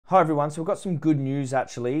Hi everyone, so we've got some good news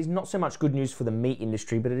actually. Not so much good news for the meat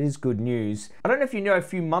industry, but it is good news. I don't know if you know, a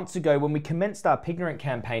few months ago when we commenced our Pignorant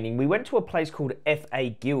campaigning, we went to a place called FA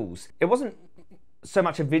Gills. It wasn't so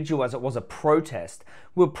much a vigil as it was a protest.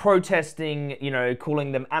 We were protesting, you know,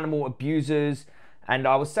 calling them animal abusers, and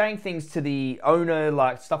I was saying things to the owner,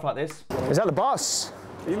 like stuff like this. Is that the boss?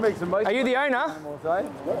 He makes the most. Are you the owner?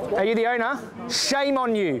 Are you the owner? Shame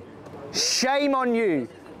on you. Shame on you.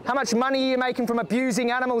 How much money are you making from abusing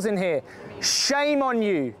animals in here? Shame on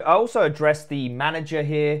you. I also addressed the manager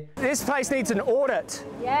here. This place needs an audit.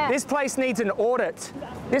 Yeah. This place needs an audit.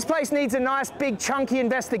 This place needs a nice big chunky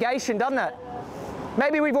investigation, doesn't it?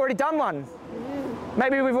 Maybe we've already done one.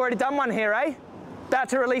 Maybe we've already done one here, eh? About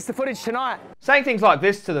to release the footage tonight. Saying things like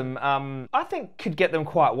this to them, I think could get them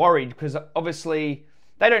quite worried, because obviously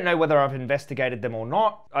they don't know whether I've investigated them or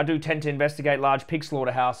not. I do tend to investigate large pig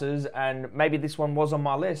slaughterhouses, and maybe this one was on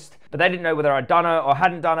my list. But they didn't know whether I'd done it or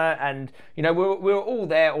hadn't done it, and you know, we were all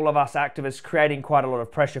there, all of us activists, creating quite a lot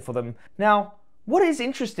of pressure for them. Now, what is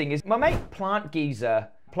interesting is my mate Plant Geezer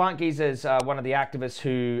is one of the activists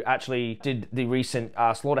who actually did the recent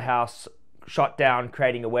slaughterhouse shut down,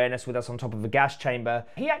 creating awareness with us on top of a gas chamber.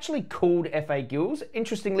 He actually called FA Gills.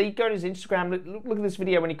 Interestingly, go to his Instagram, look at this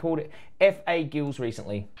video when he called it FA Gills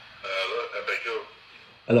recently. Hello, FA Gills.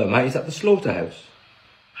 Hello mate, is that the slaughterhouse?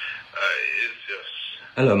 It is, yes.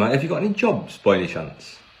 Hello mate, have you got any jobs by any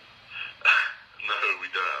chance? No, we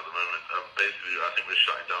don't at the moment. Basically, I think we're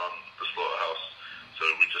shutting down the slaughterhouse, so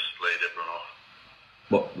we just laid everyone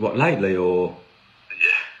off. What lately, or?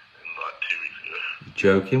 Yeah, in like 2 weeks ago.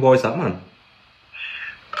 You're joking? Why is that, man?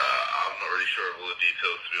 I'm not really sure of all the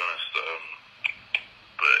details, to be honest.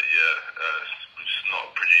 But yeah, we're just not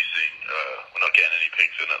producing. We're not getting any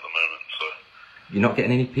pigs in at the moment, so. You're not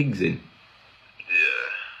getting any pigs in? Yeah.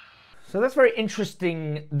 So that's very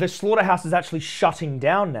interesting. The slaughterhouse is actually shutting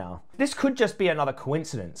down now. This could just be another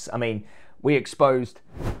coincidence. I mean, we exposed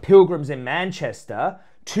pilgrims in Manchester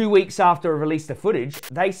 2 weeks after I released the footage.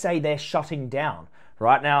 They say they're shutting down.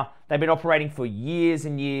 Right now, they've been operating for years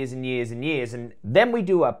and years and years and years, and then we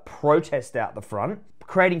do a protest out the front,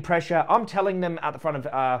 creating pressure. I'm telling them at the front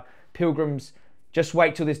of pilgrims, just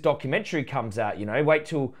wait till this documentary comes out, you know, wait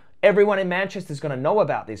till everyone in Manchester is going to know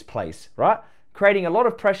about this place, right? Creating a lot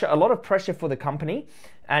of pressure for the company,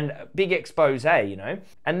 and big expose, you know.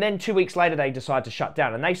 And then 2 weeks later, they decide to shut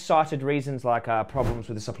down, and they cited reasons like problems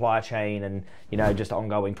with the supply chain and, you know, just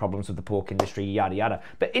ongoing problems with the pork industry, yada yada.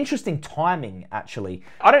 But interesting timing, actually.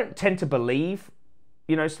 I don't tend to believe,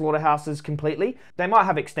 you know, slaughterhouses completely. They might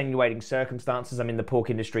have extenuating circumstances. I mean, the pork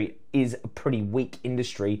industry is a pretty weak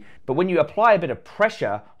industry, but when you apply a bit of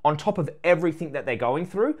pressure on top of everything that they're going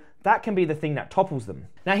through, that can be the thing that topples them.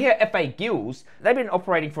 Now here at FA Gills, they've been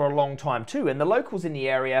operating for a long time too, and the locals in the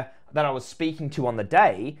area that I was speaking to on the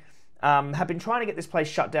day have been trying to get this place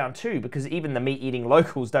shut down too, because even the meat-eating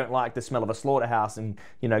locals don't like the smell of a slaughterhouse, and,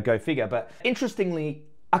 you know, go figure. But interestingly,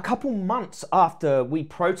 a couple months after we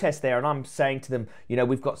protest there, and I'm saying to them, you know,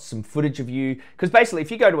 we've got some footage of you, because basically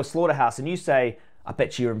if you go to a slaughterhouse and you say, I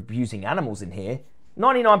bet you're abusing animals in here,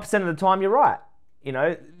 99% of the time you're right. You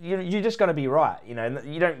know, you're just going to be right. You know,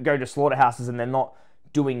 you don't go to slaughterhouses and they're not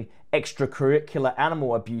doing extracurricular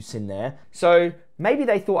animal abuse in there. So maybe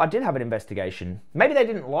they thought I did have an investigation. Maybe they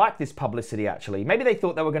didn't like this publicity, actually. Maybe they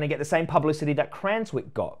thought they were going to get the same publicity that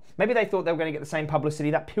Cranswick got. Maybe they thought they were going to get the same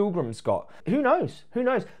publicity that Pilgrims got. Who knows? Who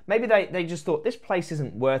knows? Maybe they just thought this place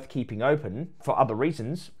isn't worth keeping open for other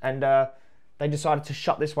reasons, and they decided to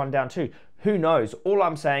shut this one down too. Who knows? All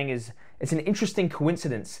I'm saying is it's an interesting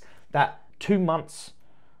coincidence that 2 months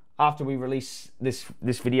after we released this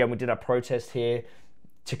video and we did our protest here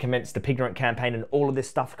to commence the Pignorant campaign, and all of this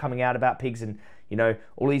stuff coming out about pigs, and, you know,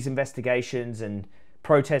 all these investigations and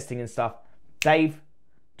protesting and stuff, they've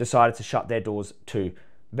decided to shut their doors too.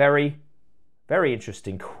 Very, very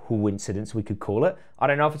interesting coincidence, we could call it. I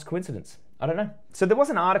don't know if it's coincidence. I don't know. So there was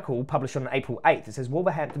an article published on April 8th. It says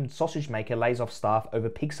Wolverhampton sausage maker lays off staff over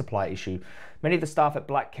pig supply issue. Many of the staff at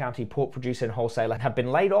Black County pork producer and wholesaler have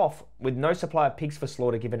been laid off with no supply of pigs for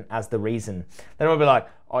slaughter given as the reason. Then we'll be like,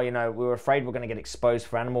 oh, you know, we were afraid we're going to get exposed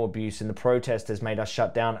for animal abuse and the protesters made us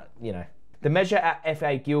shut down, you know. The measure at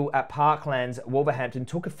FA Gill at Parklands, Wolverhampton,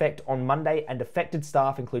 took effect on Monday, and affected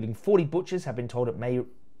staff, including 40 butchers, have been told it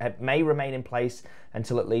may remain in place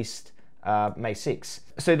until at least May 6.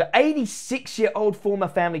 So the 86-year-old former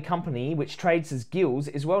family company, which trades as Gills,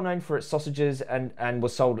 is well known for its sausages and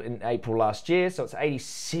was sold in April last year. So it's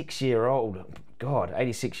 86-year-old. God,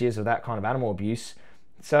 86 years of that kind of animal abuse.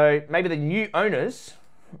 So maybe the new owners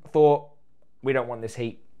thought, we don't want this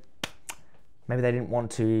heat. Maybe they didn't want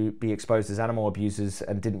to be exposed as animal abusers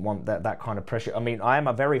and didn't want that kind of pressure. I mean, I am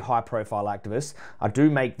a very high profile activist. I do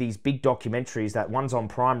make these big documentaries. That one's on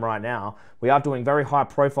Prime right now. We are doing very high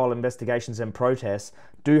profile investigations and protests,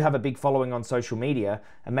 do have a big following on social media,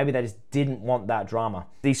 and maybe they just didn't want that drama.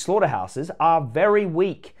 These slaughterhouses are very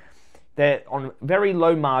weak. They're on very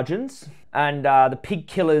low margins, and the pig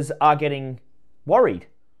killers are getting worried.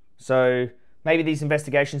 So maybe these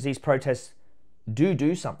investigations, these protests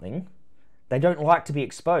do something. They don't like to be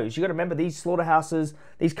exposed. You got to remember, these slaughterhouses,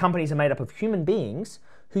 these companies are made up of human beings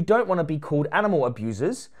who don't want to be called animal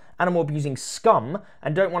abusers, animal abusing scum,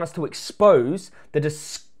 and don't want us to expose the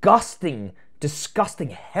disgusting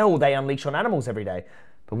hell they unleash on animals every day.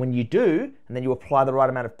 But when you do, and then you apply the right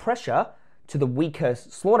amount of pressure to the weaker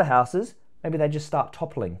slaughterhouses, maybe they just start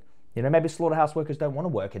toppling. You know, maybe slaughterhouse workers don't want to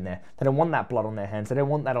work in there. They don't want that blood on their hands. They don't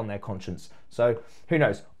want that on their conscience. So who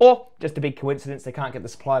knows? Or just a big coincidence, they can't get the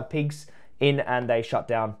supply of pigs in and they shut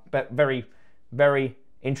down. But very, very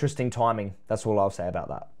interesting timing. That's all I'll say about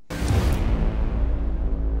that.